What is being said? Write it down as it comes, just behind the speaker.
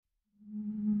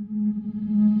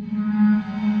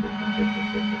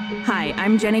Hi,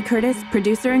 I'm Jenny Curtis,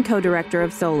 producer and co-director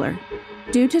of Solar.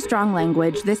 Due to strong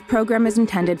language, this program is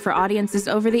intended for audiences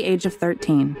over the age of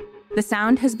 13. The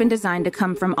sound has been designed to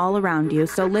come from all around you,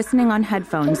 so listening on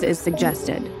headphones is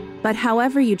suggested. But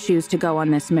however you choose to go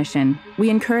on this mission, we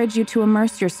encourage you to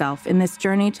immerse yourself in this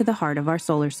journey to the heart of our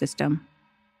solar system.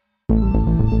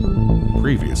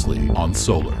 Previously on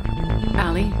Solar.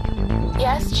 Allie?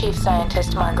 Yes, Chief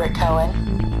Scientist Margaret Cohen.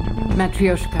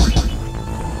 Matryoshka.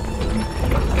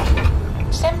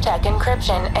 Simtech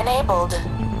encryption enabled.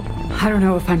 I don't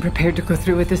know if I'm prepared to go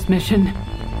through with this mission.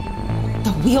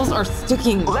 The wheels are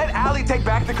sticking. Let Allie take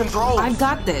back the controls. I've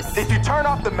got this. If you turn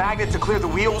off the magnet to clear the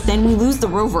wheels, then we lose the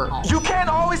rover. You can't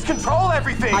always control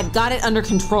everything. I've got it under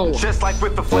control. Just like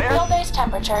with the flare? Wheelbase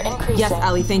temperature increasing. Yes,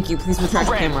 Allie, thank you. Please retract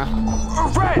the camera.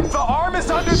 Red, the arm is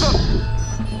under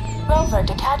the... Rover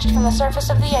detached from the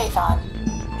surface of the Aethon.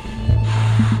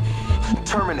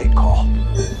 Terminate call.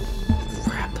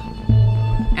 Crap.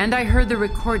 And I heard the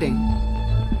recording.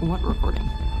 What recording?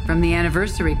 From the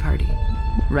anniversary party.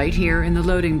 Right here in the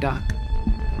loading dock.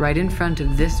 Right in front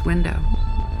of this window.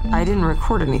 I didn't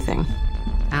record anything.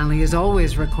 Allie is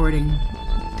always recording.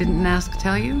 Didn't Nask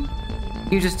tell you?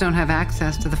 You just don't have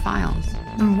access to the files.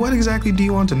 And what exactly do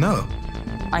you want to know?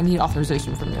 I need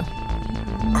authorization from you.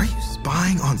 Are you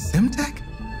spying on Simtech?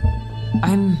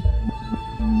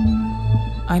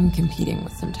 I'm competing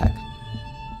with Simtech.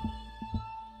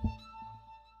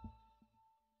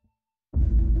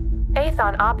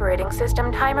 Aethon operating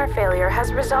system timer failure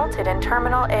has resulted in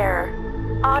terminal error.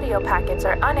 Audio packets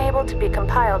are unable to be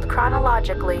compiled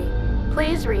chronologically.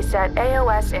 Please reset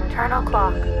AOS internal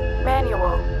clock.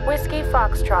 Manual, Whiskey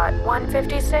Foxtrot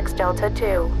 156 Delta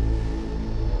 2.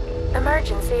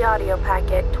 Emergency audio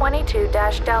packet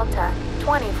 22-Delta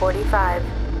 2045.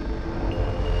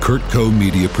 Kurtco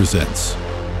Media presents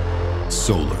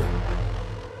Solar.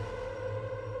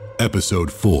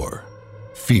 Episode 4,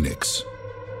 Phoenix.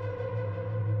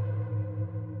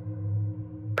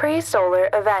 Pre-solar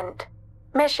event.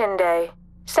 Mission day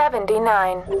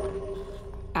 79.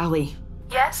 Allie.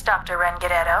 Yes, Dr. Ren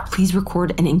Guerrero. Please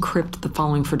record and encrypt the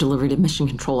following for delivery to Mission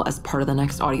Control as part of the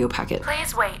next audio packet.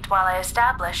 Please wait while I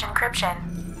establish encryption.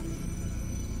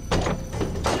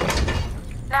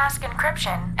 NASC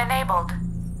encryption enabled.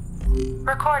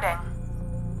 Recording.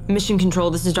 Mission Control,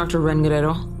 this is Dr. Ren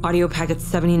Guerrero. Audio packet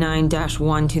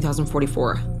 79-1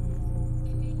 2044.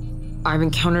 I've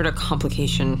encountered a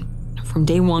complication. From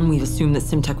day one, we've assumed that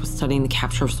Simtech was studying the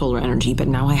capture of solar energy, but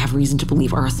now I have reason to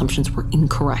believe our assumptions were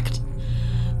incorrect.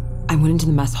 I went into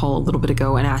the mess hall a little bit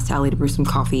ago and asked Allie to brew some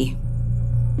coffee.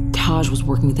 Taj was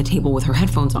working at the table with her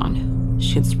headphones on.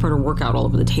 She had spread her work out all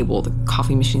over the table. The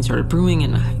coffee machine started brewing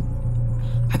and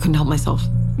I couldn't help myself.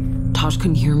 Taj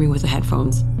couldn't hear me with the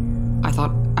headphones. I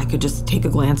thought I could just take a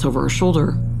glance over her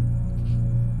shoulder.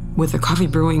 With the coffee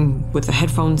brewing, with the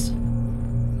headphones,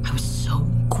 I was so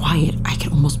quiet I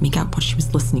could almost make out what she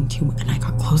was listening to, and I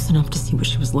got close enough to see what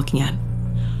she was looking at.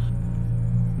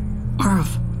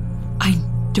 Arav, I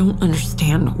don't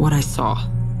understand what I saw.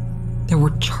 There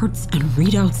were charts and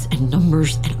readouts and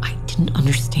numbers, and I didn't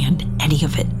understand any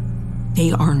of it.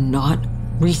 They are not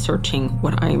researching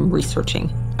what I am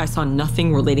researching. I saw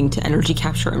nothing relating to energy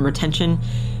capture and retention.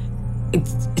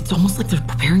 It's almost like they're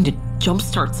preparing to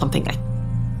jumpstart something.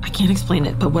 I can't explain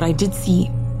it, but what I did see,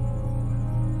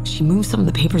 she moved some of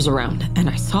the papers around, and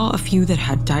I saw a few that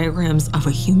had diagrams of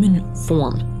a human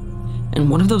form. And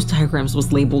one of those diagrams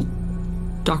was labeled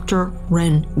Dr.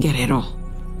 Ren Guerrero.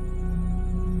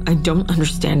 I don't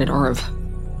understand it, Arav.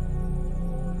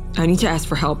 I need to ask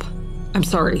for help. I'm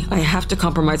sorry, I have to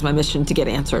compromise my mission to get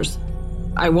answers.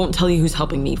 I won't tell you who's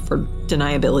helping me for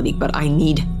deniability, but I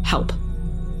need help.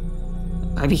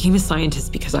 I became a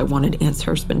scientist because I wanted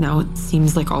answers, but now it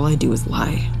seems like all I do is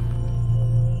lie.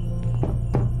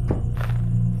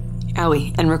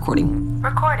 Allie, and recording.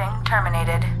 Recording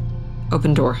terminated.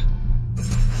 Open door.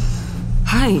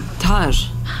 Hi, Taj.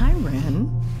 Hi, Ren.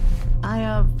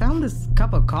 I found this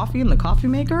cup of coffee in the coffee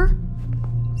maker.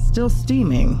 Still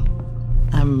steaming.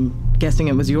 I'm guessing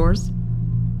it was yours?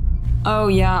 Oh,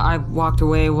 yeah, I walked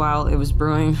away while it was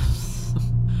brewing.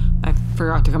 I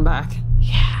forgot to come back.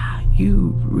 Yeah,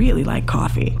 you really like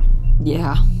coffee.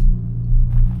 Yeah.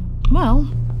 Well,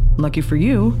 lucky for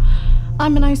you,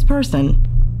 I'm a nice person.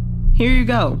 Here you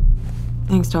go.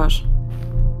 Thanks, Taj.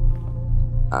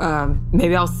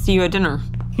 Maybe I'll see you at dinner.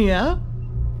 Yeah?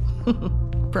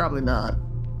 Probably not.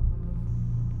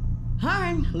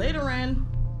 Hi, later, Ren.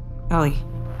 Allie,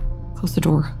 close the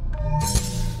door.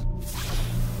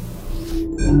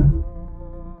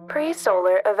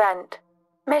 Pre-solar event.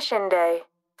 Mission day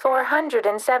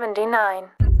 479.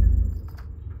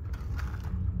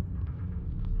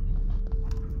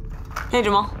 Hey,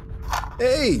 Jamal.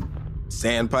 Hey,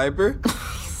 Sandpiper.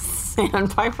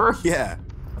 Sandpiper? Yeah.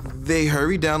 They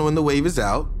hurry down when the wave is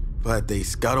out, but they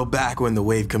scuttle back when the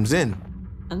wave comes in.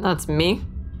 And that's me?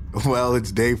 Well,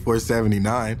 it's day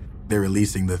 479. They're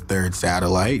releasing the third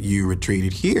satellite. You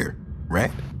retreated here,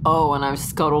 right? Oh, and I've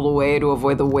scuttled away to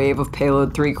avoid the wave of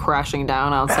Payload 3 crashing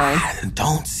down outside.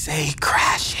 Don't say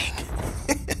crashing.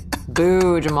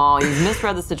 Boo, Jamal. You've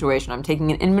misread the situation. I'm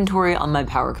taking an inventory on my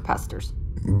power capacitors.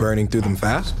 Burning through them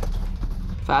fast?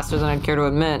 Faster than I'd care to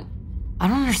admit. I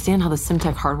don't understand how the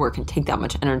Simtech hardware can take that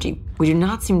much energy. We do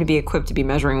not seem to be equipped to be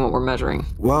measuring what we're measuring.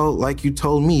 Well, like you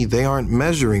told me, they aren't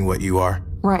measuring what you are.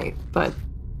 Right, but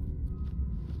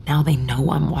now they know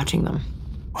I'm watching them.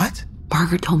 What?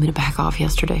 Margaret told me to back off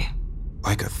yesterday.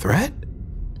 Like a threat?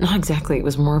 Not exactly. It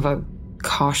was more of a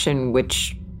caution,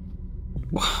 which...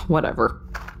 whatever.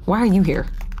 Why are you here?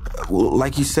 Well,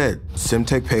 like you said,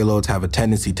 Simtech payloads have a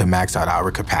tendency to max out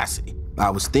our capacity. I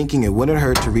was thinking it wouldn't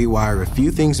hurt to rewire a few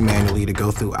things manually to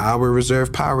go through our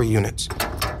reserve power units,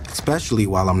 especially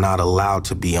while I'm not allowed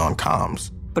to be on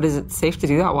comms. But is it safe to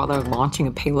do that while they're launching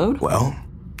a payload? Well,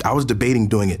 I was debating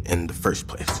doing it in the first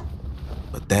place.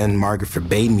 But then Margaret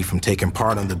forbade me from taking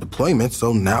part in the deployment,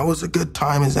 so now is a good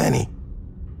time as any.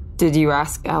 Did you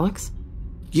ask Alex?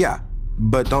 Yeah,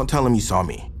 but don't tell him you saw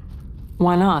me.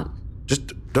 Why not?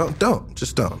 Just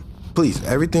don't. Please,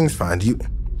 everything's fine.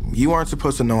 You aren't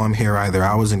supposed to know I'm here either.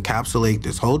 I was encapsulated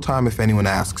this whole time if anyone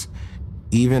asks.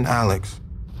 Even Alex.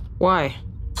 Why?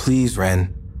 Please,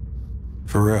 Ren.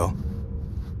 For real.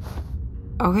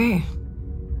 Okay.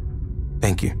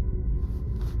 Thank you.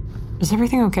 Is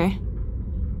everything okay?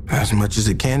 As much as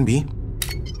it can be.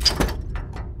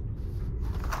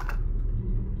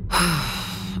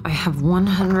 I have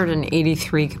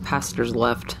 183 capacitors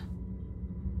left.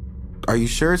 Are you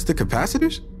sure it's the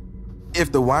capacitors?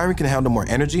 If the wiring can handle more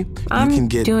energy, you I'm can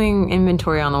get... doing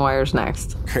inventory on the wires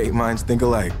next. Great minds think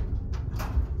alike.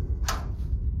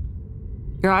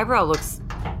 Your eyebrow looks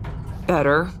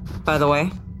better, by the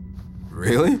way.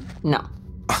 Really? No.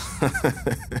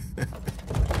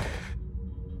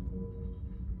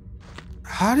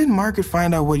 How did Margaret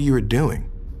find out what you were doing?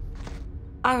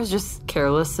 I was just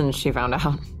careless and she found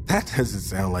out. That doesn't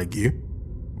sound like you.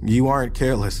 You aren't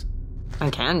careless. I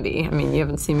can be. I mean, you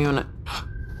haven't seen me when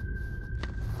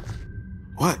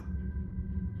What?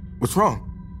 What's wrong?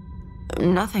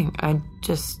 Nothing. I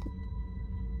just...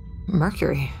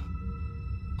 Mercury.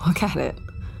 Look at it.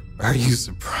 Are you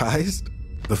surprised?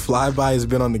 The flyby has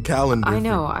been on the calendar. I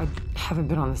know. I haven't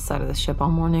been on this side of the ship all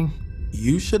morning.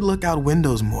 You should look out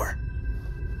windows more.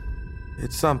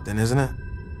 It's something, isn't it?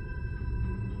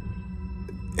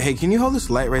 Hey, can you hold this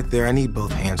light right there? I need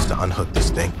both hands to unhook this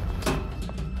thing.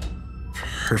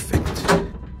 Perfect.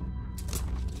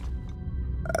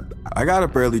 I got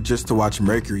up early just to watch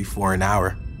Mercury for an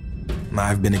hour.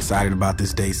 I've been excited about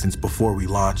this day since before we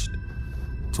launched.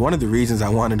 It's one of the reasons I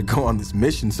wanted to go on this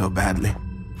mission so badly.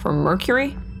 For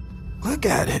Mercury? Look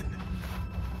at it.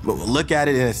 We'll look at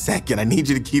it in a second. I need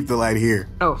you to keep the light here.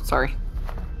 Oh, sorry.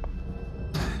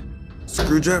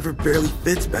 Screwdriver barely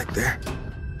fits back there.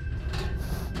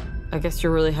 I guess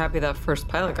you're really happy that first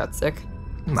pilot got sick.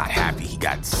 I'm not happy he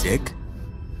got sick.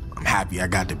 I'm happy I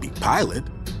got to be pilot.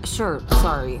 Sure,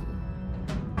 sorry.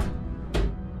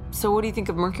 So what do you think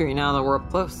of Mercury now that we're up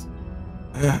close?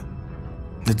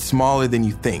 It's smaller than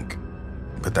you think.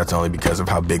 But that's only because of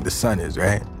how big the sun is,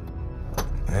 right?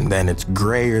 And then it's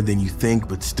grayer than you think,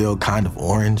 but still kind of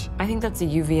orange. I think that's a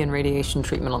UV and radiation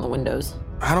treatment on the windows.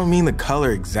 I don't mean the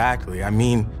color exactly. I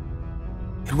mean,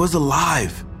 it was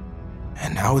alive.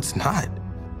 And now it's not.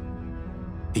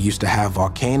 It used to have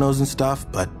volcanoes and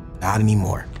stuff, but not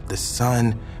anymore. The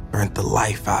sun burnt the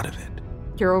life out of it.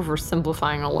 You're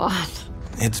oversimplifying a lot.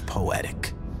 It's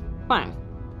poetic. Fine.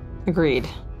 Agreed.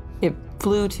 It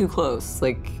flew too close,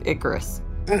 like Icarus.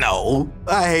 No,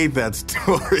 I hate that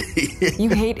story. You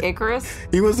hate Icarus?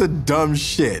 He was a dumb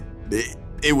shit.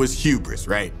 It was hubris,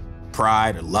 right?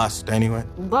 Pride or lust, anyway.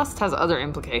 Lust has other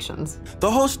implications. The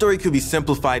whole story could be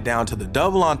simplified down to the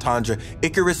double entendre.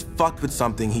 Icarus fucked with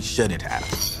something he shouldn't have.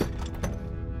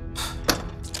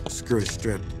 Screw it,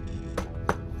 stripped.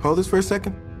 Hold this for a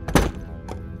second.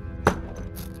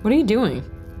 What are you doing?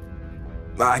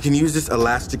 I can use this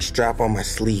elastic strap on my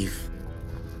sleeve.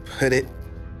 Put it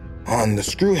on the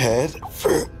screw head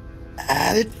for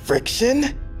added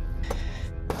friction.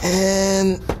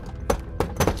 And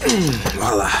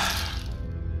voila.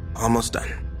 Almost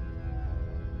done.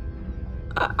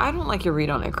 I don't like your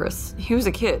read on Icarus. He was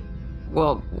a kid.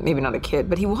 Well, maybe not a kid,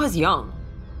 but he was young.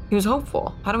 He was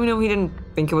hopeful. How do we know he didn't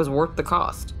think it was worth the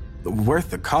cost?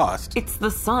 Worth the cost? It's the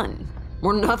sun.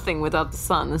 We're nothing without the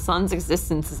sun. The sun's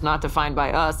existence is not defined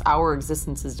by us. Our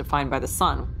existence is defined by the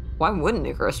sun. Why wouldn't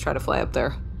Icarus try to fly up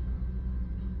there?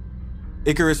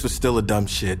 Icarus was still a dumb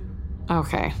shit.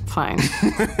 Okay, fine.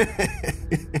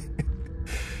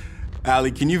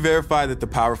 Allie, can you verify that the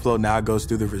power flow now goes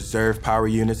through the reserve power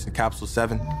units in Capsule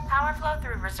 7? Power flow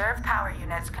through reserve power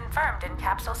units confirmed in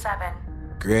Capsule 7.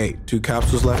 Great. 2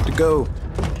 capsules left to go.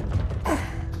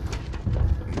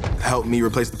 Help me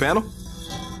replace the panel?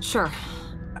 Sure.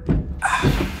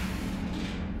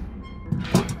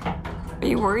 Are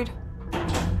you worried?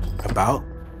 About?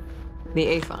 The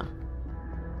Aethon.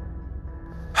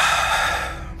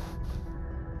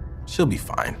 She'll be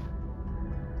fine.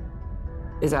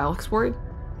 Is Alex worried?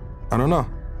 I don't know.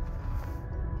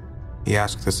 He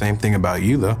asked the same thing about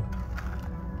you, though.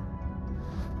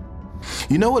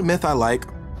 You know what myth I like?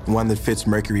 One that fits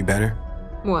Mercury better?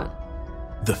 What?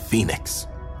 The Phoenix.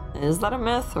 Is that a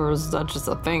myth, or is that just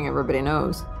a thing everybody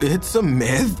knows? It's a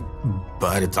myth,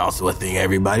 but it's also a thing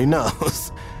everybody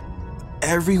knows.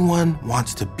 Everyone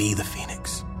wants to be the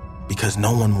Phoenix because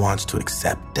no one wants to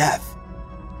accept death.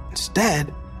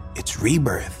 Instead, it's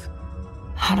rebirth.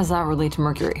 How does that relate to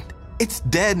Mercury? It's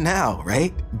dead now,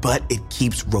 right? But it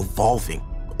keeps revolving,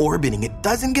 orbiting. It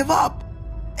doesn't give up.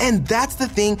 And that's the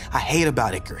thing I hate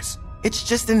about Icarus. It's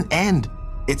just an end.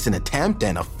 It's an attempt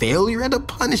and a failure and a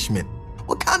punishment.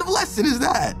 What kind of lesson is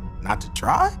that? Not to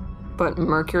try? But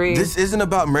Mercury... This isn't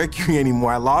about Mercury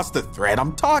anymore. I lost the thread.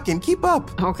 I'm talking. Keep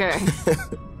up. Okay.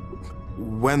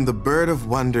 When the bird of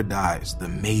wonder dies, the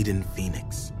maiden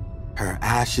Phoenix, her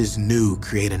ashes new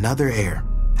create another heir,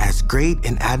 as great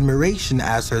in admiration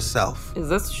as herself. Is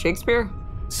this Shakespeare?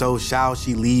 So shall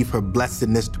she leave her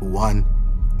blessedness to one,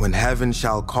 when heaven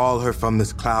shall call her from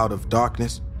this cloud of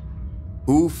darkness,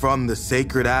 who from the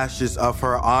sacred ashes of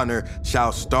her honor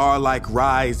shall star-like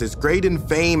rise as great in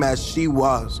fame as she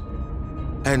was,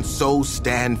 and so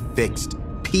stand fixed,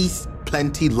 peace,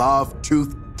 plenty, love,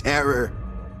 truth, terror.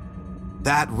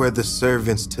 That were the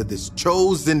servants to this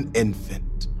chosen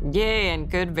infant. Yea, and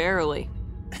good verily.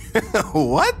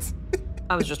 What?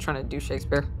 I was just trying to do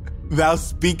Shakespeare. Thou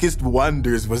speakest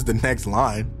wonders was the next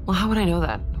line. Well, how would I know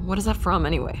that? What is that from,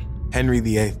 anyway? Henry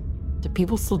VIII. Do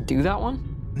people still do that one?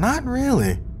 Not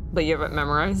really. But you have it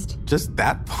memorized? Just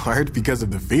that part because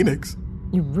of the Phoenix.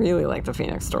 You really like the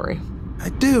Phoenix story. I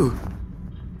do.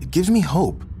 It gives me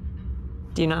hope.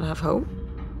 Do you not have hope?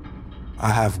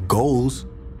 I have goals.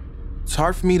 It's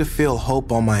hard for me to feel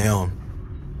hope on my own.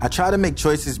 I try to make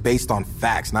choices based on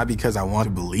facts, not because I want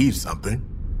to believe something.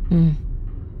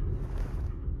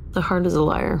 The heart is a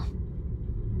liar.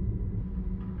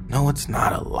 No, it's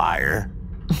not a liar.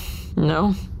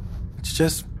 No? It's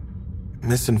just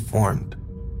misinformed.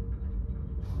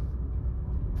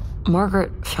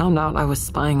 Margaret found out I was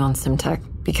spying on Simtech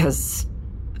because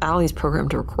Allie's programmed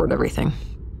to record everything.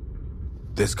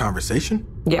 This conversation?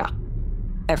 Yeah.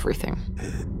 Everything.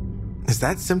 Is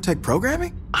that Simtech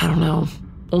programming? I don't know.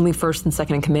 Only first and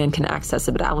second in command can access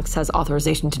it, but Alex has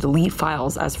authorization to delete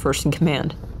files as first in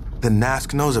command. The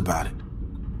NASC knows about it.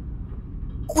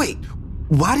 Wait,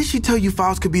 why did she tell you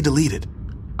files could be deleted?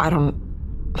 I don't...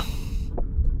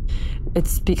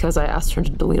 It's because I asked her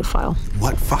to delete a file.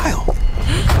 What file?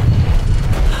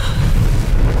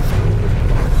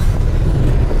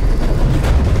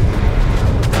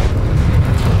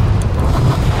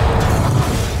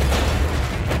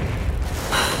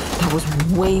 That was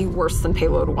way worse than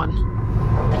Payload 1.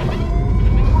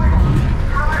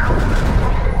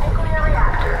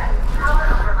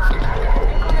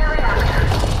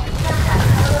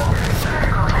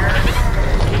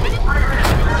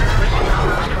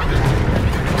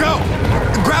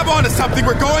 Onto something.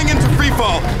 We're going into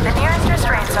freefall. The nearest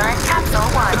restraints are in Capsule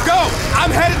 1. Go! I'm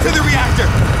headed to the reactor.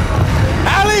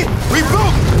 Allie!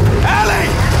 Reboot! Allie!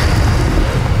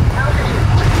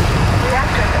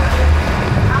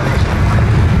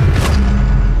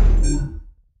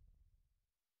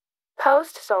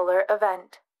 Post-solar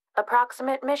event.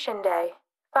 Approximate mission day.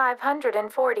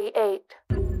 548.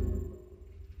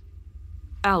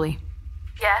 Allie.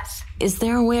 Yes? Is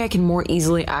there a way I can more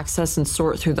easily access and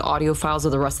sort through the audio files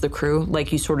of the rest of the crew,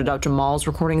 like you sorted out Jamal's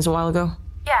recordings a while ago?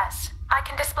 Yes. I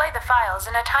can display the files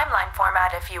in a timeline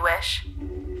format if you wish.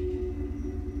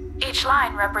 Each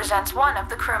line represents one of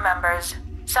the crew members.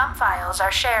 Some files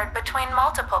are shared between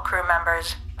multiple crew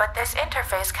members, but this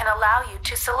interface can allow you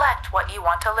to select what you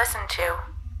want to listen to.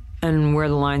 And where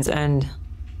the lines end?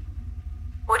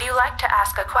 Would you like to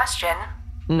ask a question?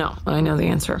 No, I know the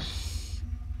answer.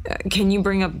 Can you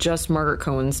bring up just Margaret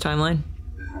Cohen's timeline?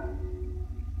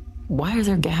 Why are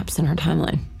there gaps in her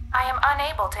timeline? I am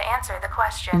unable to answer the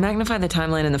question. Magnify the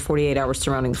timeline in the 48 hours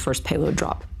surrounding the first payload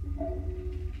drop.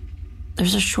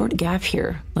 There's a short gap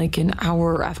here, like an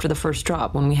hour after the first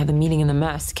drop when we had the meeting in the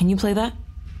mess. Can you play that?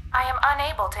 I am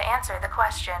unable to answer the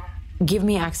question. Give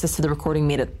me access to the recording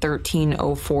made at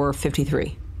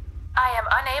 13:04:53. I am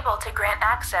unable to grant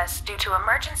access due to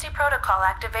emergency protocol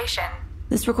activation.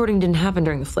 This recording didn't happen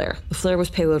during the flare. The flare was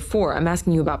payload 4. I'm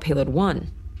asking you about payload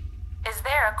 1. Is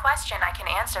there a question I can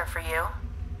answer for you?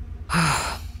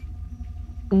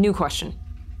 New question.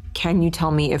 Can you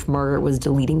tell me if Margaret was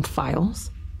deleting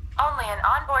files? Only an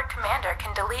onboard commander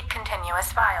can delete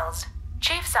continuous files.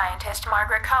 Chief Scientist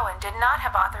Margaret Cohen did not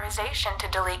have authorization to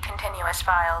delete continuous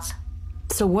files.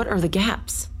 So what are the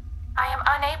gaps? I am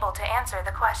unable to answer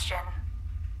the question.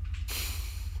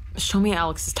 Show me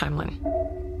Alex's timeline.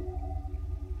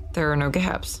 There are no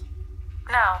gaps.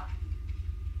 No.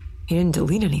 He didn't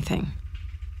delete anything.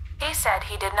 He said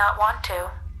he did not want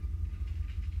to.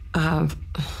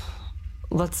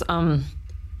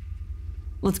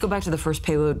 Let's go back to the first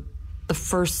payload, the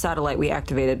first satellite we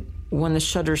activated. When the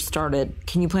shutters started,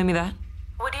 can you play me that?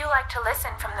 Would you like to listen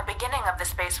from the beginning of the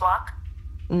spacewalk?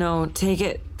 No, take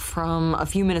it from a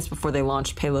few minutes before they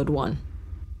launched payload 1.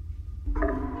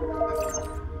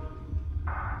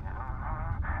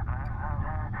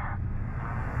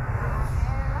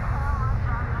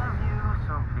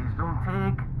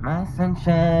 My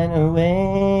sunshine away.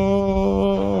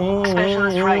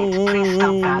 Specialist Wright, please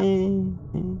stop that.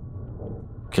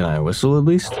 Can I whistle at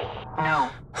least? No.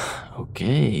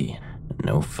 Okay.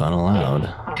 No fun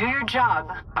allowed. Do your job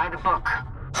by the book.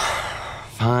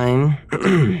 Fine.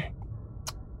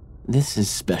 This is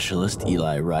Specialist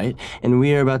Eli Wright, and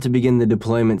we are about to begin the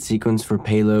deployment sequence for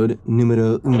payload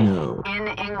numero uno. In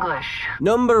English.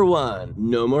 Number 1,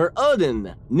 no more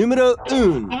Odin. Numero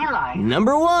un. Eli.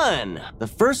 Number 1, the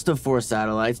first of 4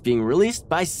 satellites being released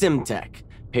by Simtech.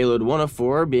 Payload 1 of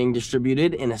 4 being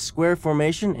distributed in a square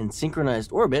formation in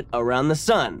synchronized orbit around the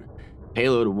sun.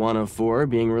 Payload 1 of 4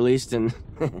 being released in,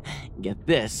 get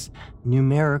this,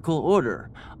 numerical order,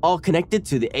 all connected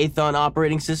to the Aethon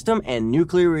operating system and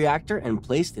nuclear reactor and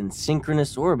placed in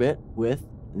synchronous orbit with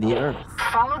the Earth.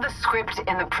 Follow the script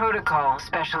in the protocol,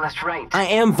 Specialist Wright. I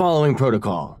am following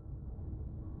protocol.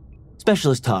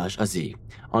 Specialist Taj Aziz,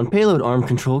 on payload arm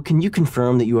control, can you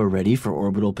confirm that you are ready for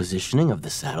orbital positioning of the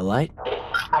satellite?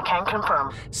 I can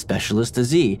confirm. Specialist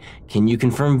Aziz, can you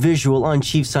confirm visual on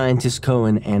Chief Scientist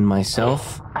Cohen and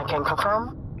myself? I can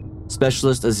confirm.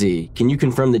 Specialist Aziz, can you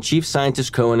confirm that Chief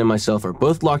Scientist Cohen and myself are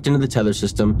both locked into the tether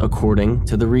system according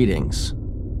to the readings?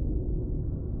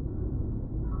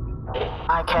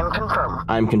 I can confirm.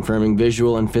 I'm confirming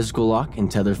visual and physical lock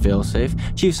and tether failsafe.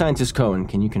 Chief Scientist Cohen,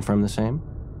 can you confirm the same?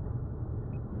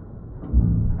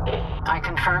 I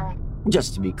confirm.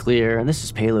 Just to be clear, this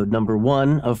is payload number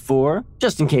 1 of 4,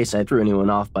 just in case I threw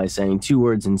anyone off by saying 2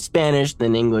 words in Spanish,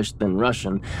 then English, then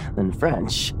Russian, then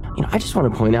French. I just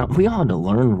want to point out, we all had to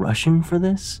learn Russian for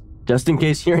this. Just in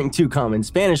case hearing 2 common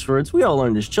Spanish words we all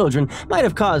learned as children might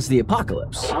have caused the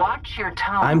apocalypse. Watch your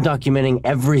tone. I'm documenting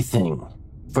everything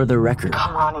for the record.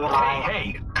 Come on, Eli.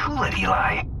 Hey, cool it,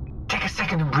 Eli. Take a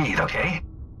second and breathe, okay?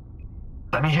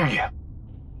 Let me hear you.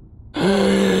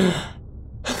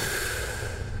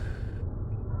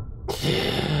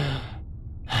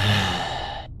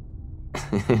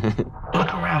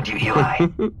 Look around you, Eli.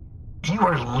 You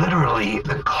are literally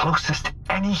the closest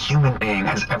any human being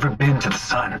has ever been to the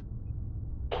sun.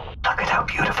 Look at how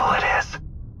beautiful it is.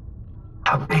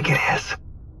 How big it is.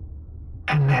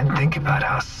 And then think about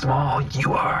how small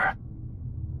you are.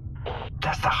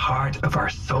 That's the heart of our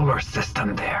solar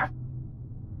system there.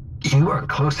 You are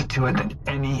closer to it than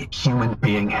any human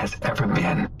being has ever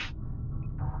been.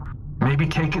 Maybe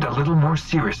take it a little more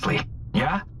seriously,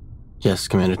 yeah? Yes,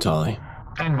 Commander Tolley.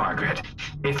 And Margaret,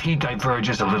 if he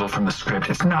diverges a little from the script,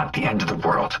 it's not the end of the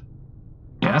world.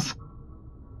 Yes?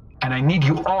 And I need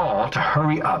you all to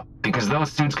hurry up, because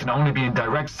those suits can only be in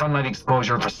direct sunlight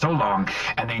exposure for so long,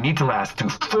 and they need to last through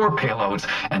 4 payloads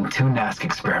and 2 NASC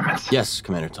experiments. Yes,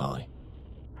 Commander Tolley.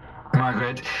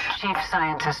 Margaret. Chief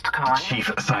Scientist Cohen.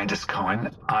 Chief Scientist Cohen,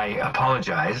 I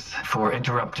apologize for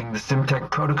interrupting the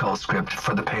Simtech protocol script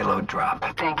for the payload drop.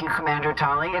 Thank you, Commander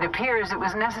Tolley. It appears it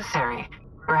was necessary.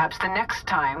 Perhaps the next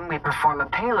time we perform a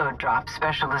payload drop,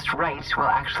 Specialist Wright will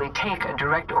actually take a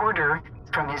direct order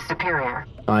from his superior.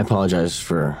 I apologize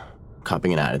for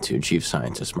copying an attitude, Chief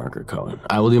Scientist Margaret Cohen.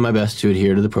 I will do my best to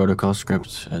adhere to the protocol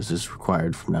script as is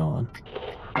required from now on.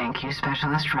 Thank you,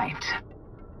 Specialist Wright.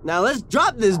 Now let's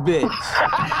drop this bitch!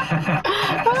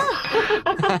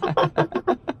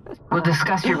 We'll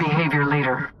discuss your behavior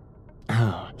later.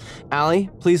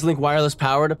 Allie, please link wireless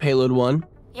power to payload 1.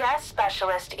 Yes,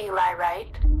 Specialist Eli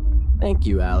Wright. Thank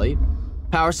you, Allie.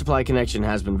 Power supply connection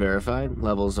has been verified.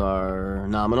 Levels are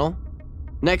nominal.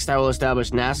 Next, I will establish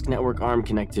NASC network arm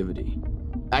connectivity.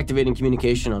 Activating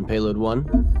communication on Payload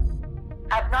 1.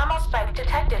 Abnormal spike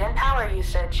detected in power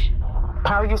usage.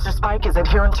 Power usage spike is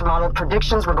adherent to modeled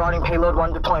predictions regarding Payload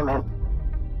 1 deployment.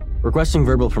 Requesting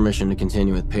verbal permission to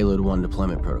continue with Payload 1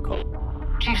 deployment protocol.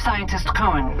 Chief Scientist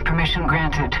Cohen, permission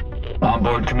granted.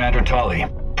 Onboard Commander Tully,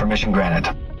 permission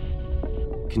granted.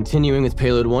 Continuing with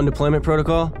Payload 1 deployment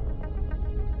protocol.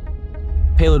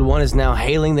 Payload 1 is now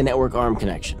hailing the network arm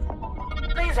connection.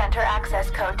 Please enter access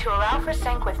code to allow for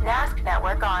sync with NASC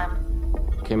network arm.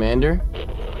 Commander?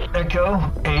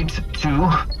 Echo 82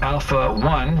 Alpha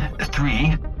 1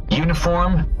 3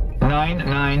 Uniform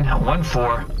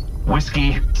 9914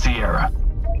 Whiskey Sierra.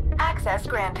 Access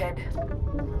granted.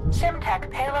 Simtech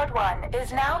Payload 1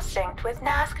 is now synced with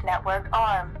NASC network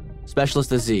arm.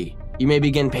 Specialist AZ, you may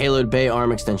begin Payload Bay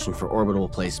arm extension for orbital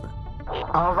placement.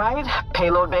 All right,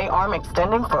 Payload Bay arm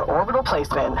extending for orbital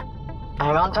placement.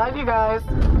 Hang on tight, you guys.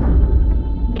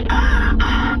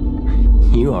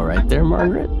 You all right there,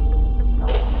 Margaret?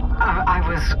 I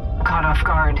was caught off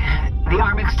guard. The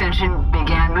arm extension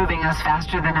began moving us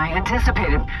faster than I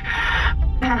anticipated.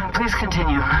 Please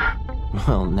continue.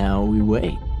 Well, now we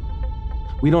wait.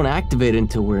 We don't activate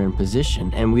until we're in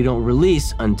position, and we don't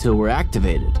release until we're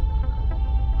activated.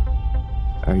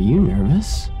 Are you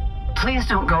nervous? Please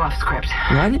don't go off script.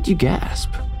 Why did you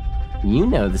gasp? You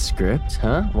know the script,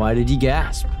 huh? Why did you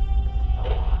gasp?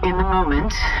 In the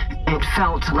moment, it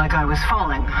felt like I was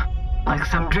falling. Like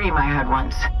some dream I had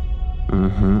once.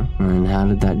 Mm-hmm. And how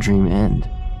did that dream end?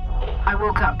 I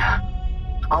woke up.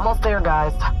 Almost there,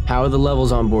 guys. How are the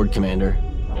levels on board, Commander?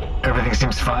 Everything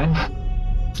seems fine.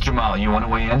 Jamal, you want to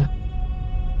weigh in?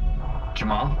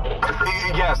 Jamal?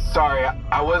 Yes, sorry.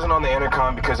 I wasn't on the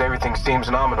intercom because everything seems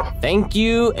nominal. Thank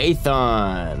you,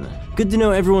 Athon. Good to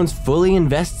know everyone's fully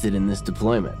invested in this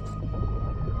deployment.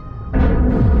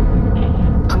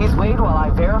 Please wait while I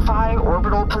verify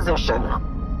orbital position.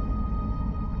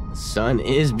 The sun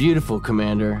is beautiful,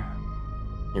 Commander.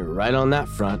 You're right on that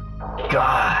front.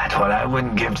 God, what I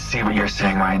wouldn't give to see what you're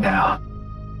saying right now.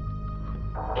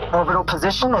 Orbital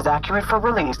position is accurate for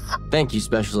release. Thank you,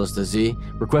 Specialist AZ.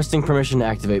 Requesting permission to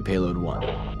activate Payload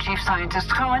 1. Chief Scientist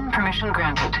Cohen, permission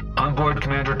granted. Onboard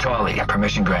Commander Tully,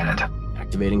 permission granted.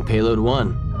 Activating Payload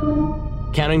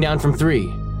 1. Counting down from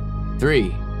 3.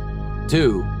 3,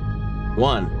 2,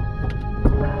 1.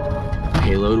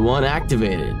 Payload 1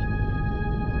 activated.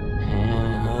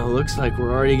 And looks like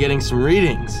we're already getting some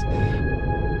readings.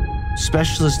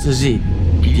 Specialist AZ, do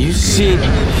you see...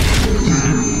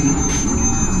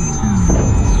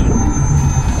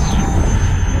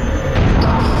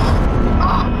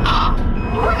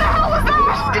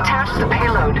 Detach the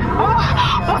payload.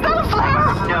 Was that a flare?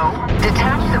 No.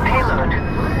 Detach the payload.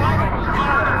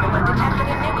 Power overload detected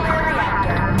in nuclear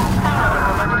reactor.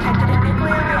 Power overload detected in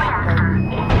nuclear reactor.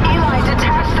 Eli,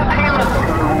 detach the payload.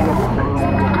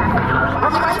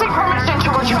 Requesting permission to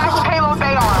retract Payload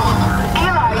Bay arm.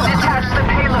 Eli, detach the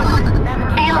payload.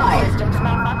 Eli. Systems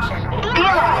malfunction.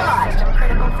 Eli. System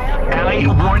critical failure. Ellie,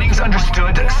 warnings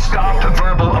understood. Stop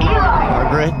verbal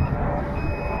alarm. Margaret?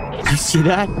 You see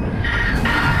that?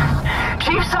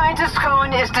 Chief Scientist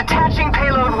Cohen is detaching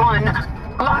Payload 1.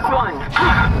 Lock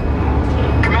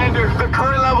 1. Commander, the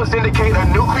current levels indicate a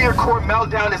nuclear core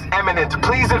meltdown is imminent.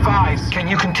 Please advise. Can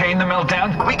you contain the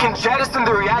meltdown? We can jettison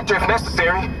the reactor if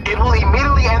necessary. It will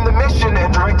immediately end the mission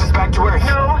and direct us back to Earth.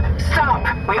 No, stop.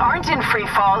 We aren't in free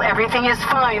fall. Everything is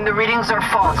fine. The readings are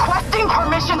false. Requesting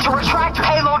permission to retract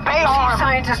Payload Bay Chief arm.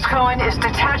 Scientist Cohen is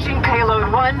detaching Payload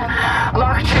 1.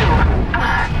 Lock 2.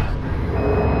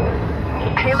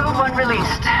 Payload 1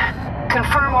 released.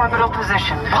 Confirm orbital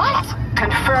position. What?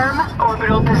 Confirm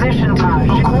orbital position, Taj.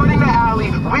 According to Allie,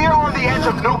 we are on the edge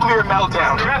of nuclear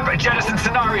meltdown. Prep a jettison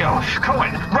scenario.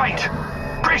 Cohen, right.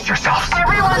 Brace yourselves.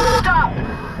 Everyone stop!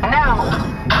 Now!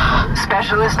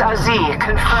 Specialist AZ,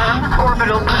 confirm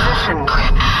orbital position.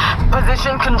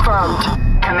 Position confirmed.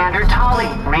 Commander Tully,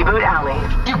 reboot Allie.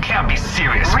 You can't be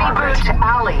serious, Margaret. Reboot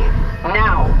Allie.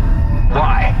 Now.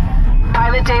 Why?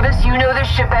 Pilot Davis, you know this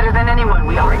ship better than anyone.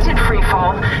 We aren't in free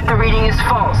fall. The reading is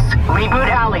false. Reboot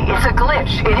Allie. It's a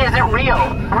glitch. It isn't real.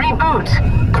 Reboot.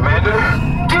 Commander?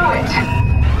 Do it.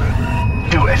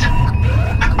 Do it.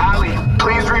 Allie,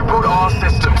 please reboot all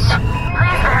systems.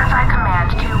 Please verify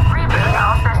command to reboot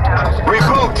all systems.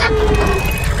 Reboot!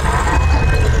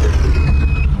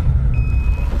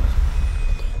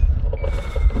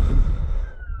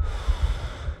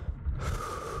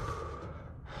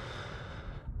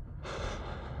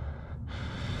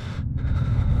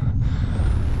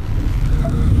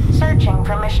 Searching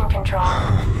for mission control.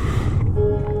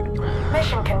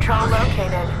 Mission control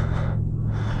located.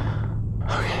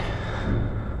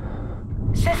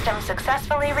 System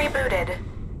successfully rebooted.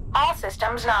 All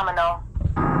systems nominal.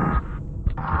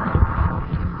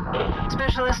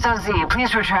 Specialist Azi,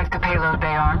 please retract the payload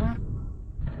bay arm.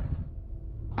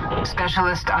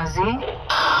 Specialist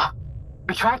Azi?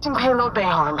 Retracting payload bay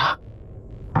arm.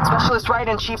 Specialist Wright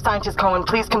and Chief Scientist Cohen,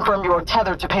 please confirm you are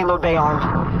tethered to payload bay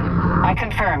arm. I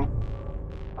confirm.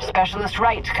 Specialist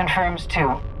Wright confirms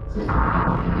too.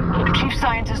 Chief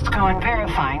Scientist Cohen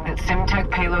verifying that SimTech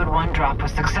Payload 1 drop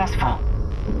was successful.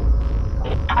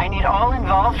 I need all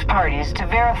involved parties to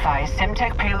verify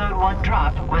SimTech Payload 1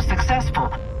 drop was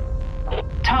successful.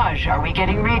 Taj, are we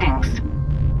getting readings?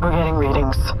 We're getting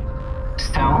readings.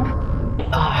 So?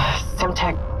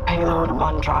 SimTech Payload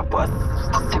 1 drop was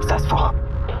successful.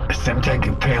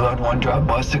 SimTech Payload 1 drop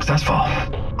was successful.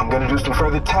 I'm gonna do some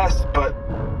further tests, but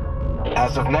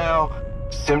as of now,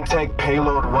 SimTech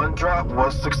Payload 1 drop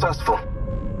was successful.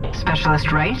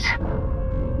 Specialist Wright?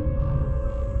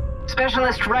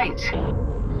 Specialist Wright.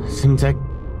 SimTech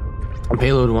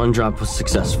Payload 1 drop was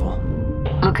successful.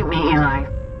 Look at me, Eli.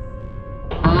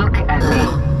 Look at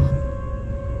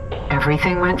me.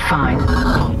 Everything went fine.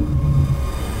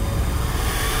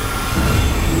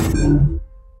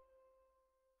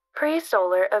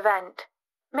 Pre-solar event.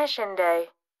 Mission day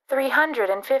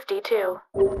 352.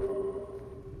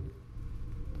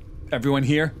 Everyone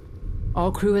here?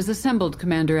 All crew is assembled,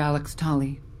 Commander Alex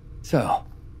Tolley. So,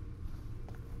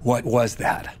 what was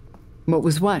that? What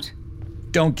was what?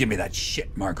 Don't give me that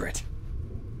shit, Margaret.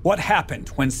 What happened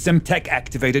when SimTech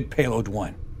activated Payload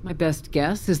 1? My best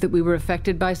guess is that we were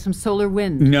affected by some solar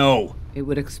wind. No. It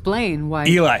would explain why...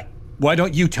 Eli, why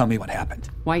don't you tell me what happened?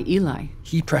 Why Eli?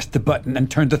 He pressed the button and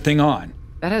turned the thing on.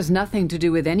 That has nothing to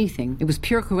do with anything. It was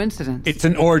pure coincidence. It's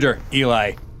an order,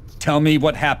 Eli. Tell me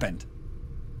what happened.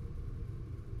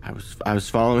 I was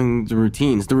following the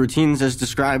routines as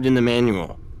described in the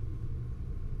manual.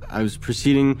 I was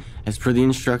proceeding as per the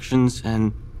instructions,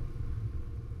 and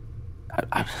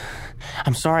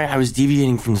I'm sorry I was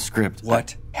deviating from the script.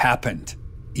 What happened,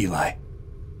 Eli?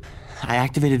 I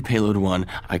activated Payload 1.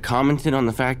 I commented on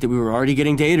the fact that we were already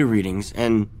getting data readings,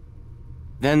 and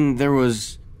then there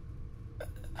was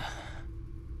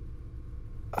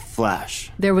a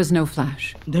flash. There was no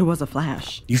flash. There was a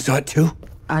flash. You saw it too?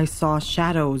 I saw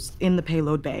shadows in the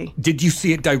payload bay. Did you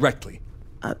see it directly?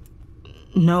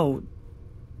 No.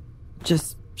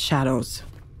 Just shadows.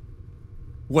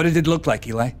 What did it look like,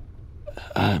 Eli?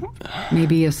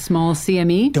 Maybe a small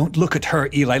CME? Don't look at her,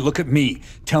 Eli. Look at me.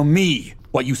 Tell me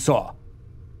what you saw.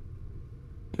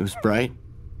 It was bright,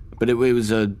 but it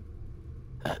was a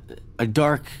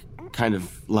dark kind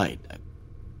of light.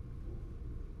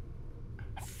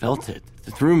 I felt it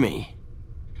through me.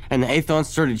 And the Aethon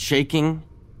started shaking.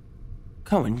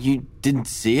 Cohen, you didn't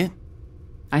see it?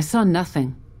 I saw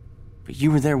nothing. But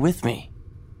you were there with me.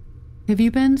 Have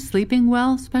you been sleeping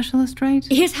well, Specialist Wright?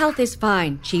 His health is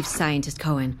fine, Chief Scientist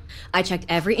Cohen. I checked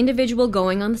every individual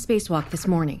going on the spacewalk this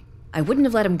morning. I wouldn't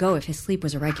have let him go if his sleep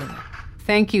was irregular.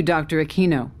 Thank you, Dr.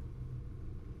 Aquino.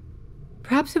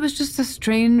 Perhaps it was just a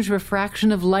strange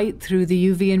refraction of light through the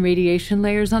UV and radiation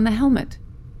layers on the helmet.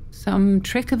 Some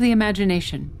trick of the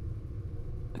imagination.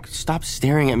 Stop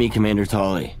staring at me, Commander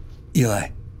Tolley. Eli,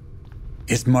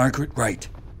 is Margaret right?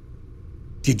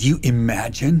 Did you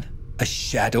imagine a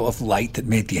shadow of light that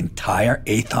made the entire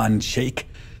Aethon shake?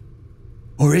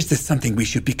 Or is this something we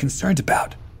should be concerned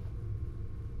about?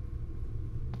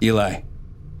 Eli,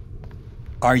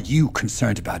 are you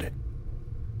concerned about it?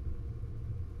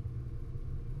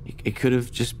 It could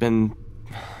have just been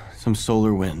some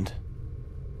solar wind.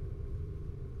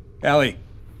 Allie.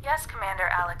 Yes, Commander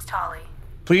Alex Tolley.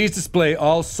 Please display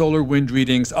all solar wind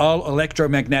readings, all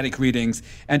electromagnetic readings,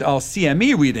 and all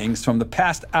CME readings from the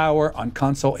past hour on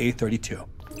console A32.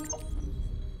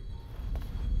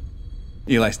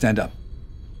 Eli, stand up.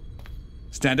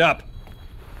 Stand up.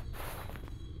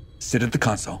 Sit at the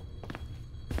console.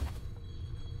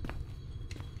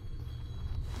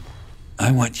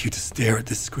 I want you to stare at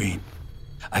this screen.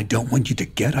 I don't want you to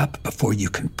get up before you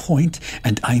can point,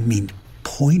 and I mean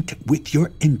point with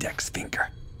your index finger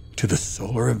to the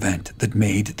solar event that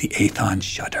made the Aethon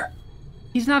shudder.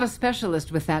 He's not a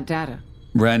specialist with that data.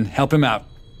 Ren, help him out.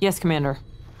 Yes, Commander.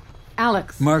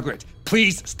 Alex. Margaret,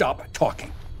 please stop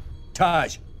talking.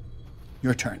 Taj,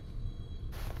 your turn.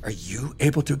 Are you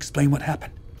able to explain what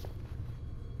happened?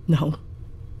 No.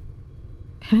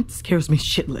 And it scares me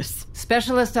shitless.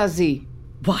 Specialist Azi.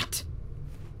 What?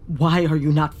 Why are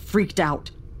you not freaked out?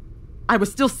 I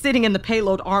was still sitting in the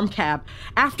payload arm cab.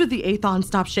 After the Aethon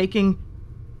stopped shaking,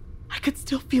 I could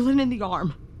still feel it in the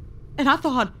arm. And I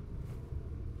thought,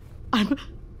 I'm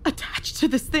attached to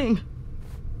this thing.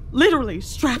 Literally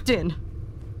strapped in.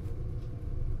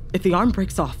 If the arm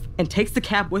breaks off and takes the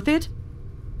cab with it,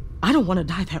 I don't want to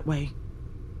die that way.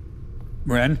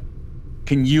 Ren,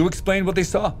 can you explain what they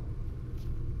saw?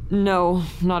 No,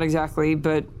 not exactly,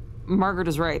 but Margaret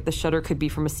is right. The shudder could be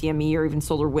from a CME or even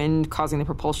solar wind, causing the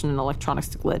propulsion and electronics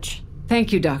to glitch.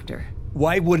 Thank you, Doctor.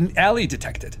 Why wouldn't Allie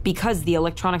detect it? Because the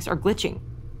electronics are glitching.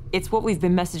 It's what we've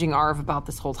been messaging Arv about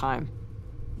this whole time.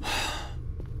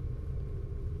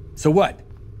 So what?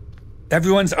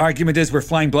 Everyone's argument is we're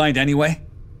flying blind anyway?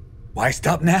 Why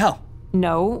stop now?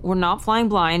 No, we're not flying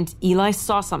blind. Eli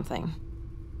saw something.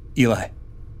 Eli,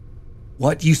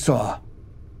 what you saw,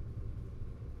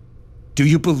 do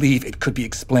you believe it could be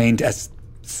explained as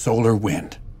solar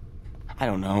wind? I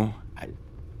don't know.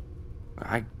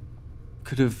 I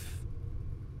could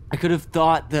have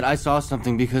thought that I saw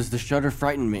something because the shudder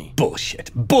frightened me.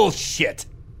 Bullshit. Bullshit!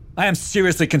 I am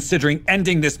seriously considering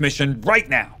ending this mission right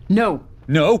now. No.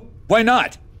 No? Why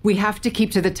not? We have to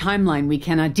keep to the timeline. We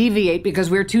cannot deviate because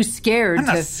we're too scared I'm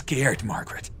not scared,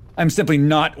 Margaret. I'm simply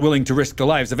not willing to risk the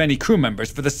lives of any crew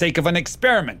members for the sake of an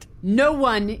experiment. No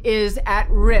one is at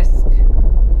risk.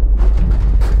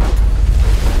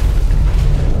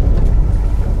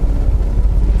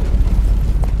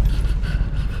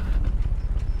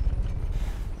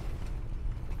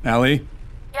 Allie?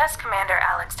 Yes, Commander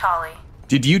Alex Tolley.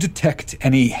 Did you detect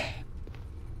any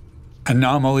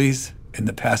anomalies in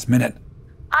the past minute?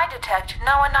 I detect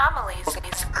no anomalies,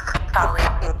 Tolley.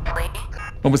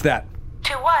 What was that?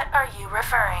 To what are you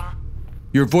referring?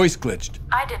 Your voice glitched.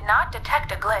 I did not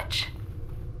detect a glitch.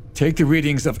 Take the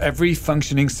readings of every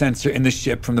functioning sensor in the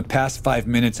ship from the past 5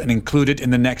 minutes and include it in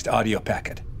the next audio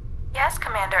packet. Yes,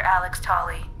 Commander Alex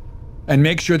Tolley. And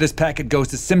make sure this packet goes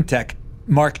to Simtech,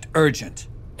 marked urgent.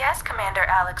 Yes, Commander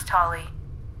Alex Tolley.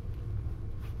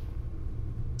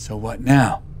 So what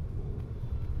now?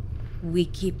 We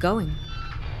keep going.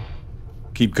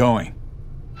 Keep going.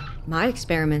 My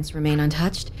experiments remain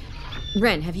untouched.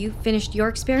 Ren, have you finished your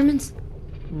experiments?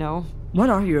 No. What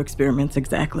are your experiments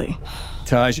exactly?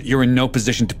 Taj, you're in no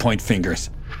position to point fingers.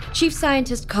 Chief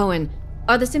Scientist Cohen,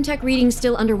 are the Simtech readings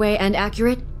still underway and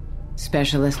accurate?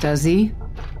 Specialist Aziz?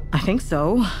 I think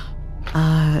so.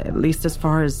 At least as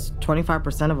far as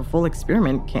 25% of a full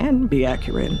experiment can be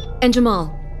accurate. And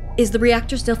Jamal, is the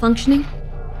reactor still functioning?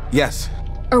 Yes.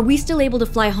 Are we still able to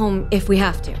fly home if we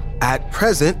have to? At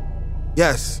present,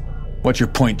 yes. What's your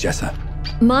point, Jessa?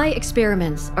 My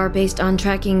experiments are based on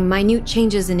tracking minute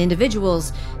changes in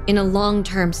individuals in a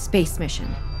long-term space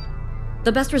mission.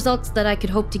 The best results that I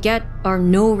could hope to get are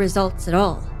no results at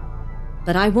all.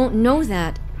 But I won't know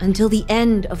that until the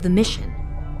end of the mission.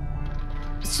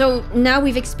 So now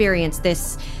we've experienced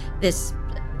this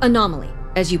anomaly,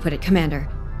 as you put it, Commander.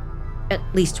 At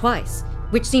least twice,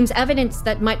 which seems evidence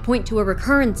that might point to a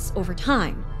recurrence over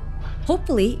time.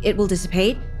 Hopefully it will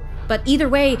dissipate, but either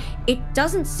way, it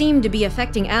doesn't seem to be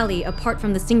affecting Allie apart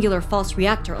from the singular false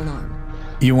reactor alarm.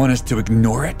 You want us to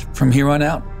ignore it from here on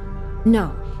out?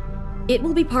 No. It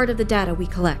will be part of the data we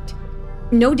collect.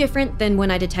 No different than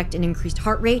when I detect an increased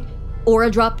heart rate, or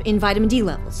a drop in vitamin D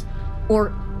levels,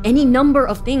 or any number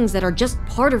of things that are just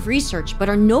part of research but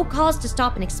are no cause to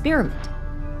stop an experiment.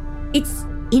 It's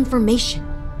information.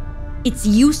 It's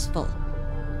useful.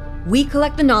 We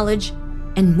collect the knowledge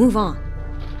and move on.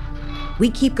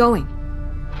 We keep going.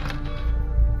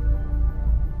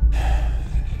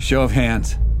 Show of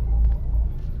hands.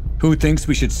 Who thinks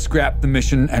we should scrap the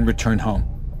mission and return home?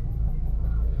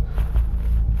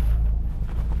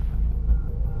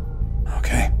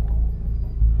 Okay.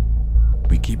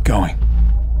 We keep going.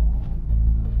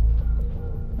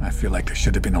 I feel like there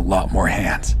should have been a lot more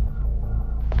hands.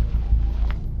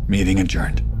 Meeting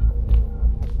adjourned.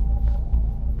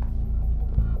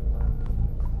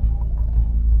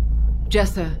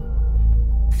 Jessa,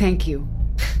 thank you.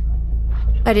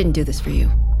 I didn't do this for you.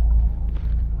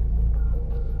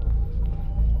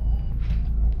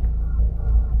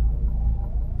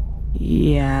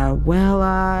 Yeah, well,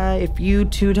 if you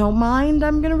two don't mind,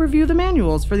 I'm gonna review the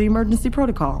manuals for the emergency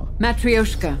protocol.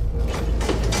 Matryoshka.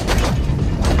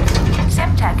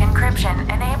 Simtech encryption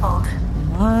enabled.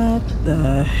 What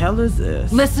the hell is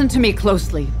this? Listen to me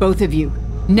closely, both of you.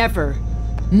 Never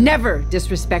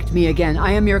disrespect me again.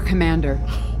 I am your commander.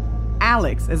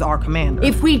 Alex is our commander.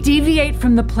 If we deviate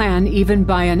from the plan even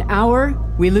by an hour,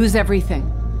 we lose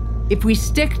everything. If we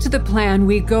stick to the plan,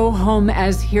 we go home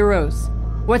as heroes.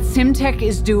 What Simtech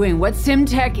is doing, what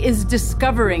Simtech is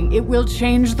discovering, it will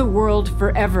change the world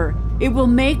forever. It will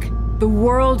make the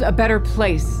world a better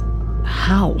place.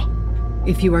 How?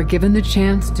 If you are given the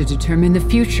chance to determine the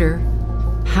future,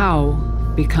 how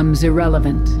becomes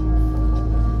irrelevant.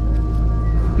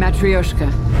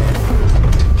 Matryoshka.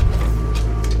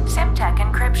 Simtech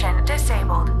encryption encryption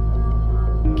disabled.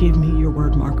 Give me your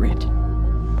word, Margaret.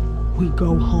 We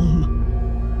go home.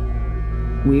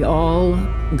 We all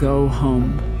go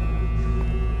home.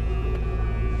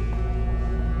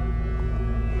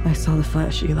 I saw the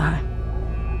flash, Eli.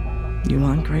 You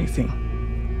went crazy.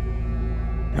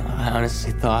 I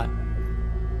honestly thought,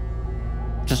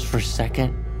 just for a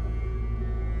second,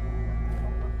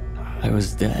 I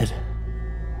was dead.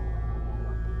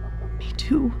 Me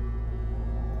too.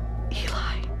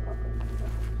 Eli.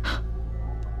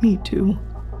 Me too.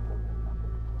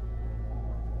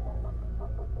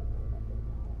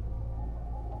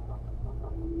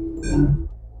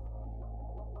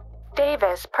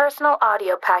 Davis Personal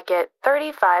Audio Packet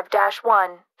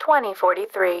 35-1,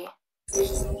 2043.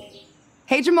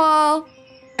 Hey Jamal!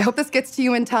 I hope this gets to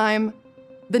you in time.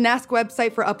 The NASC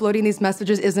website for uploading these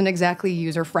messages isn't exactly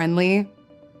user-friendly.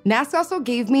 NASC also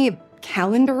gave me a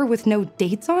calendar with no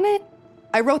dates on it.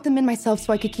 I wrote them in myself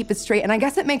so I could keep it straight, and I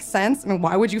guess it makes sense. I mean,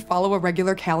 why would you follow a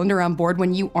regular calendar on board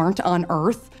when you aren't on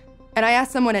Earth? And I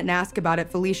asked someone at NASC about it,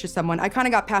 Felicia someone. I kind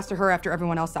of got past to her after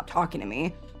everyone else stopped talking to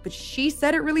me. But she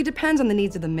said it really depends on the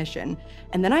needs of the mission.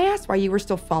 And then I asked why you were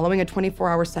still following a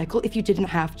 24-hour cycle if you didn't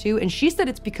have to. And she said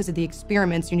it's because of the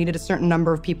experiments. You needed a certain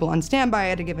number of people on standby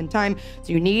at a given time.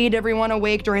 So you need everyone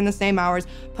awake during the same hours.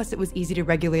 Plus, it was easy to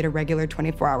regulate a regular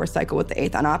 24-hour cycle with the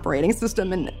Aethon operating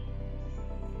system. And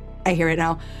I hear it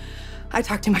now. I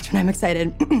talk too much when I'm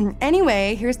excited.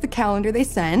 Anyway, here's the calendar they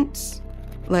sent.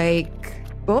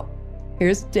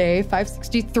 Here's day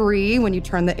 563 when you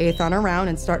turn the Aethon around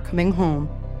and start coming home.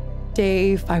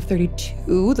 Day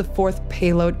 532, the 4th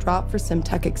payload drop for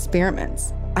Simtech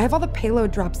experiments. I have all the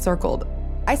payload drops circled.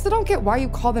 I still don't get why you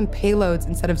call them payloads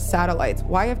instead of satellites.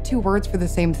 Why have 2 words for the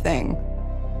same thing?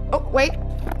 Oh, wait,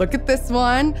 look at this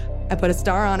one. I put a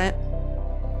star on it.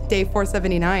 Day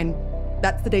 479.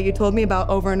 That's the day you told me about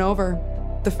over and over.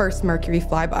 The first Mercury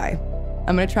flyby.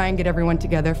 I'm gonna try and get everyone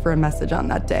together for a message on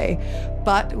that day.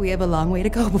 But we have a long way to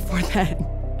go before then.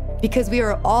 Because we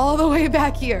are all the way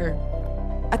back here.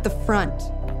 At the front.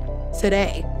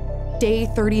 Today. Day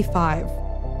 35.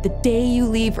 The day you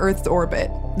leave Earth's orbit.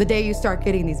 The day you start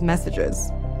getting these messages.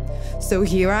 So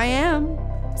here I am,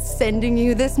 sending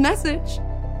you this message.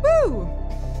 Woo!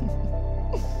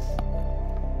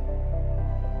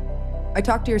 I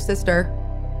talked to your sister.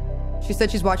 She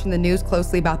said she's watching the news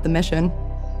closely about the mission.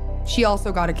 She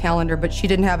also got a calendar, but she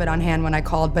didn't have it on hand when I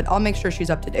called, but I'll make sure she's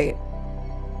up to date.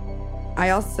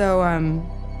 I also,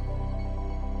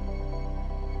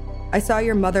 I saw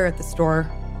your mother at the store.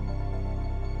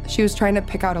 She was trying to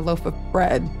pick out a loaf of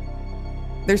bread.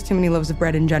 There's too many loaves of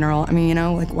bread in general. I mean,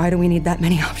 why do we need that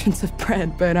many options of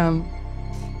bread? But,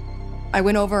 I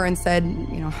went over and said,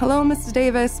 hello, Mrs.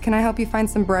 Davis, can I help you find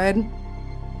some bread?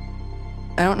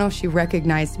 I don't know if she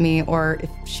recognized me or if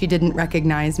she didn't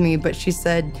recognize me, but she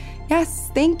said, yes,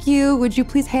 thank you. Would you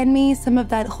please hand me some of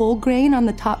that whole grain on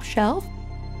the top shelf?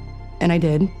 And I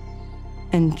did.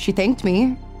 And she thanked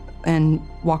me and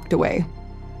walked away.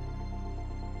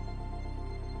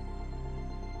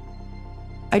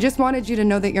 I just wanted you to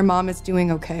know that your mom is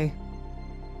doing okay.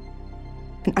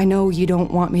 And I know you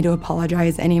don't want me to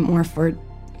apologize anymore for...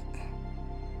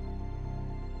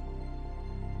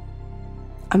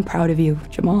 I'm proud of you,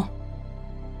 Jamal.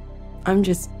 I'm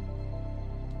just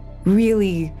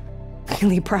really,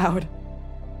 really proud.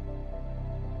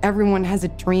 Everyone has a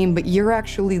dream, but you're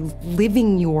actually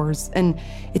living yours. And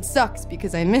it sucks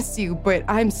because I miss you, but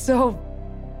I'm so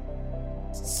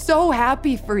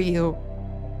happy for you.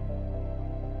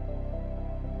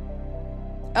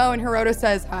 Oh, and Hiroto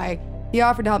says hi. He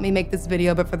offered to help me make this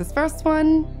video, but for this first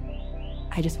one,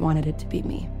 I just wanted it to be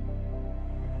me.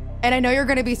 And I know you're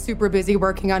gonna be super busy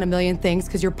working on a million things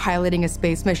because you're piloting a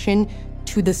space mission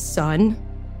to the sun.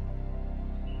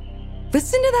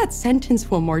 Listen to that sentence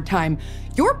one more time.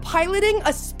 You're piloting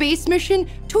a space mission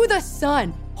to the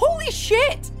sun. Holy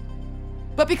shit!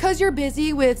 But because you're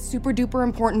busy with super duper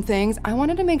important things, I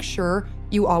wanted to make sure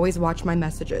you always watch my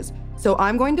messages. So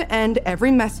I'm going to end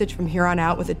every message from here on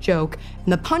out with a joke,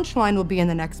 and the punchline will be in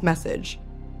the next message.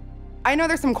 I know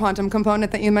there's some quantum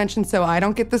component that you mentioned, so I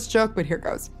don't get this joke, but here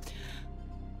goes.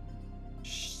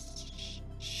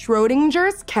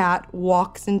 Schrodinger's cat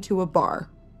walks into a bar.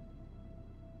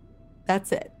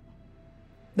 That's it.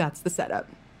 That's the setup.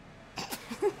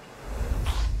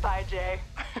 Bye, Jay.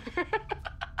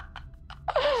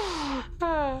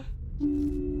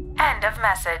 End of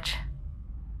message.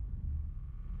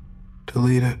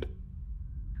 Delete it.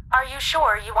 Are you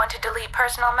sure you want to delete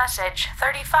personal message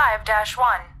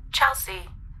 35-1, Chelsea?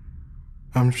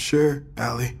 I'm sure,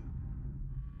 Allie.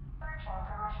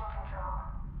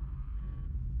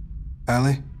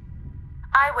 Allie?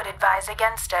 I would advise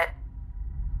against it.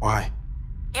 Why?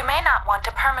 You may not want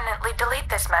to permanently delete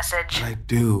this message. But I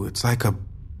do. It's like a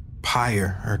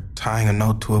pyre or tying a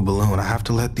note to a balloon. I have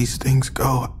to let these things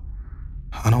go.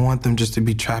 I don't want them just to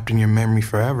be trapped in your memory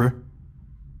forever.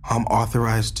 I'm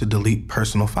authorized to delete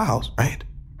personal files, right?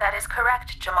 That is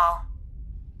correct, Jamal.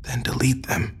 Then delete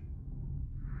them.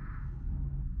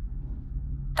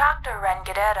 Dr. Ren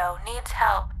Guerrero needs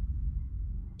help.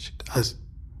 She does.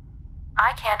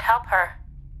 I can't help her.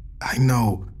 I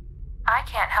know. I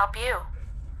can't help you.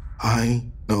 I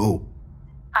know.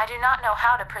 I do not know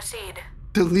how to proceed.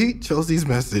 Delete Chelsea's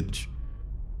message.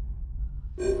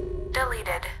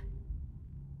 Deleted.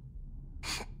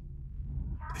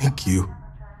 Thank you.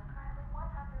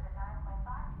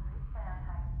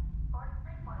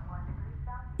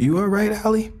 You all right,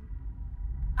 Allie?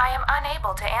 I am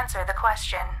unable to answer the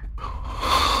question.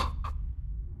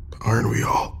 Aren't we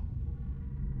all?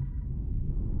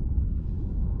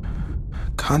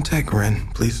 Contact Ren,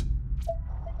 please.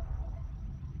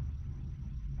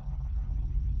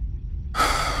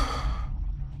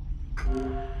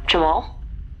 Jamal?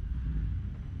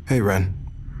 Hey, Ren.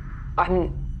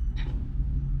 I'm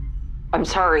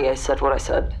sorry I said what I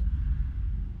said.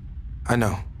 I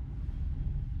know.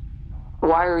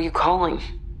 Why are you calling?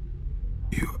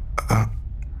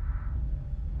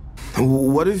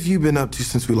 What have you been up to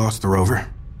since we lost the rover?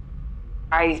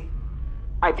 I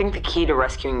think the key to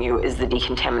rescuing you is the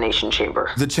decontamination chamber.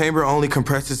 The chamber only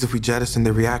compresses if we jettison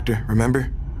the reactor,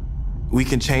 remember? We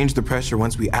can change the pressure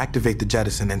once we activate the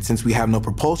jettison, and since we have no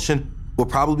propulsion, we'll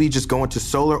probably just go into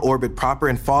solar orbit proper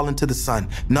and fall into the sun,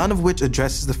 none of which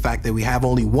addresses the fact that we have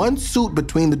only one suit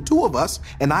between the two of us,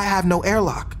 and I have no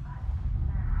airlock.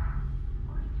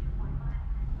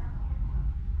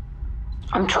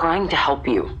 I'm trying to help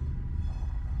you.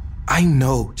 I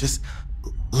know, just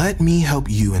let me help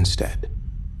you instead.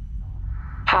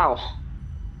 How?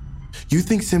 You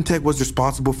think Simtech was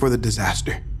responsible for the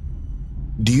disaster?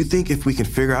 Do you think if we can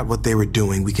figure out what they were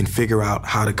doing, we can figure out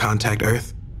how to contact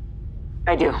Earth?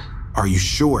 I do. Are you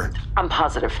sure? I'm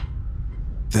positive.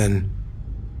 Then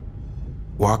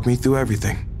walk me through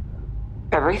everything.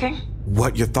 Everything?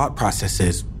 What your thought process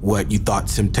is, what you thought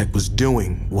Simtech was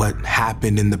doing, what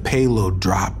happened in the payload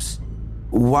drops,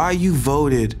 why you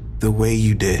voted the way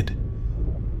you did.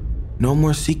 No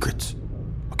more secrets,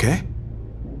 okay?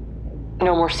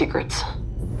 No more secrets.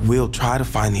 We'll try to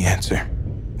find the answer,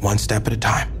 one step at a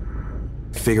time.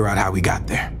 Figure out how we got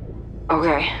there.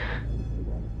 Okay.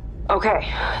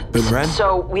 But Ren?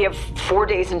 So we have 4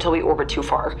 days until we orbit too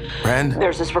far. Ren?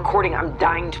 There's this recording I'm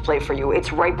dying to play for you.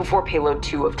 It's right before Payload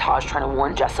 2 of Taj trying to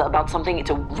warn Jessa about something.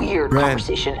 It's a weird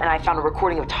conversation, and I found a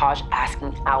recording of Taj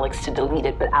asking Alex to delete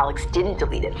it, but Alex didn't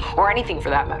delete it, or anything for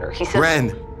that matter. He said—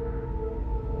 Ren!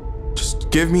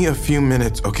 Just give me a few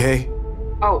minutes, okay?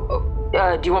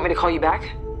 Do you want me to call you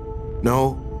back?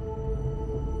 No.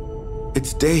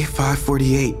 It's day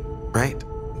 548, right?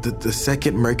 The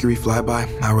second Mercury flyby,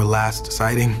 our last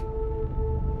sighting.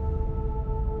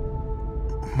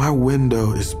 My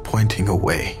window is pointing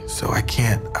away, so I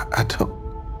can't, I don't...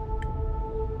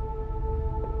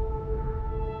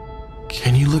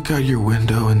 Can you look out your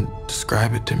window and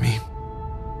describe it to me?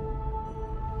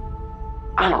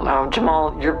 I don't know,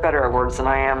 Jamal, you're better at words than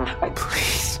I am.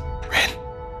 Please, Ren.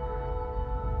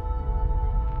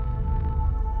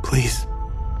 Please.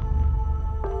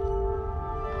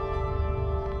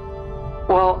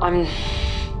 Well, I'm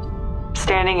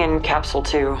standing in Capsule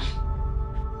 2.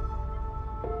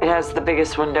 It has the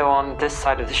biggest window on this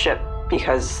side of the ship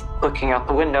because looking out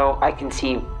the window, I can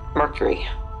see Mercury.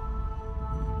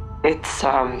 It's,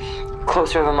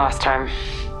 closer than last time.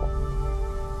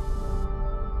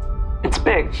 It's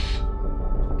big.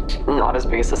 Not as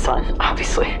big as the sun,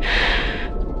 obviously.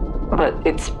 But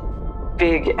it's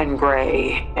big and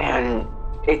gray, and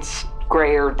it's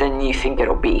grayer than you think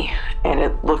it'll be. And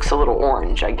it looks a little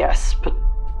orange, I guess, but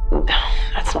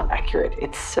that's not accurate.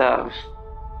 It's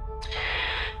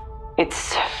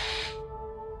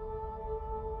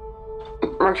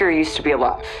Mercury used to be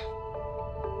alive,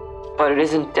 but it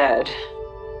isn't dead.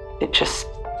 It just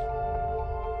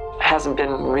hasn't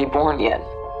been reborn yet.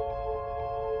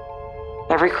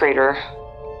 Every crater,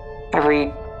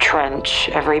 every trench,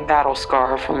 every battle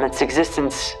scar from its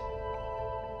existence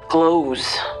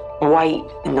glows white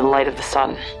in the light of the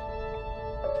sun.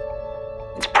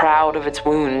 It's proud of its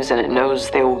wounds, and it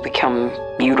knows they will become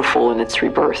beautiful in its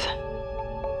rebirth.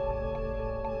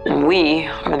 And we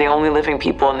are the only living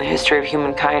people in the history of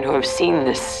humankind who have seen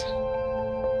this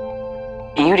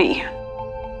beauty,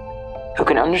 who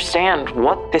can understand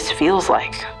what this feels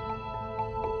like.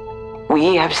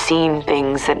 We have seen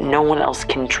things that no one else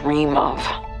can dream of.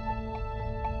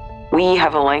 We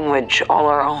have a language all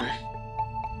our own.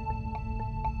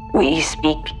 We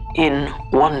speak in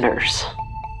wonders.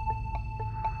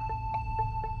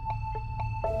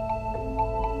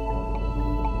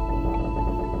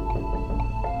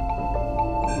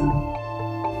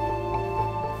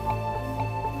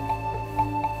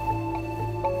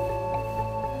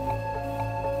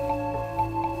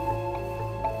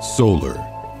 Solar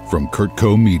from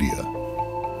Kurtco Media.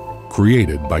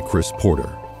 Created by Chris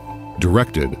Porter.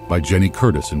 Directed by Jenny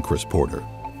Curtis and Chris Porter.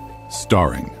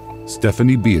 Starring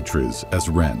Stephanie Beatriz as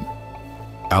Ren.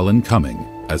 Alan Cumming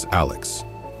as Alex.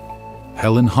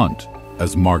 Helen Hunt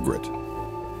as Margaret.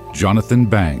 Jonathan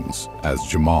Bangs as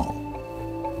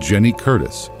Jamal. Jenny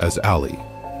Curtis as Ali.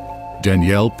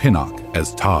 Danielle Pinnock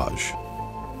as Taj.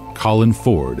 Colin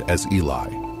Ford as Eli.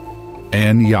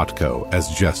 Anne Yatko as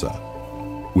Jessa.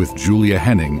 With Julia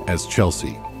Henning as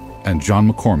Chelsea and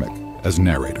John McCormick as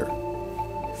narrator.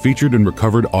 Featured in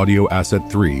Recovered Audio Asset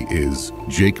 3 is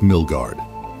Jake Milgard.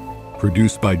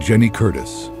 Produced by Jenny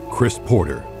Curtis, Chris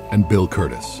Porter, and Bill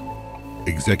Curtis.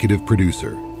 Executive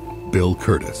producer, Bill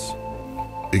Curtis.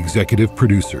 Executive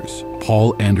producers,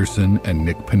 Paul Anderson and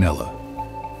Nick Pinella.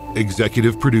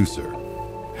 Executive producer,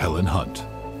 Helen Hunt.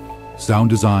 Sound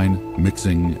design,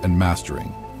 mixing, and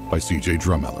mastering by CJ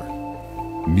Drummeller.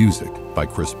 Music by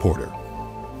Chris Porter.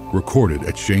 Recorded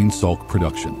at Shane Salk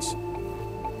Productions.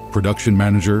 Production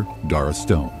manager, Dara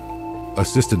Stone.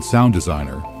 Assistant sound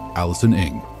designer, Allison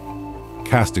Ng.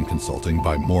 Casting consulting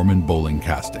by Mormon Bowling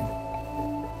Casting.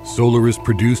 Solar is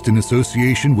produced in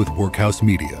association with Workhouse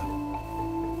Media.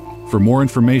 For more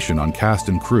information on cast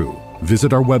and crew,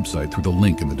 visit our website through the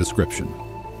link in the description.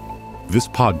 This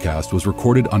podcast was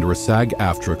recorded under a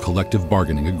SAG-AFTRA collective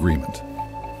bargaining agreement.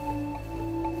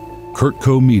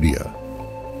 Kurtco Media.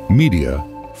 Media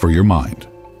for your mind.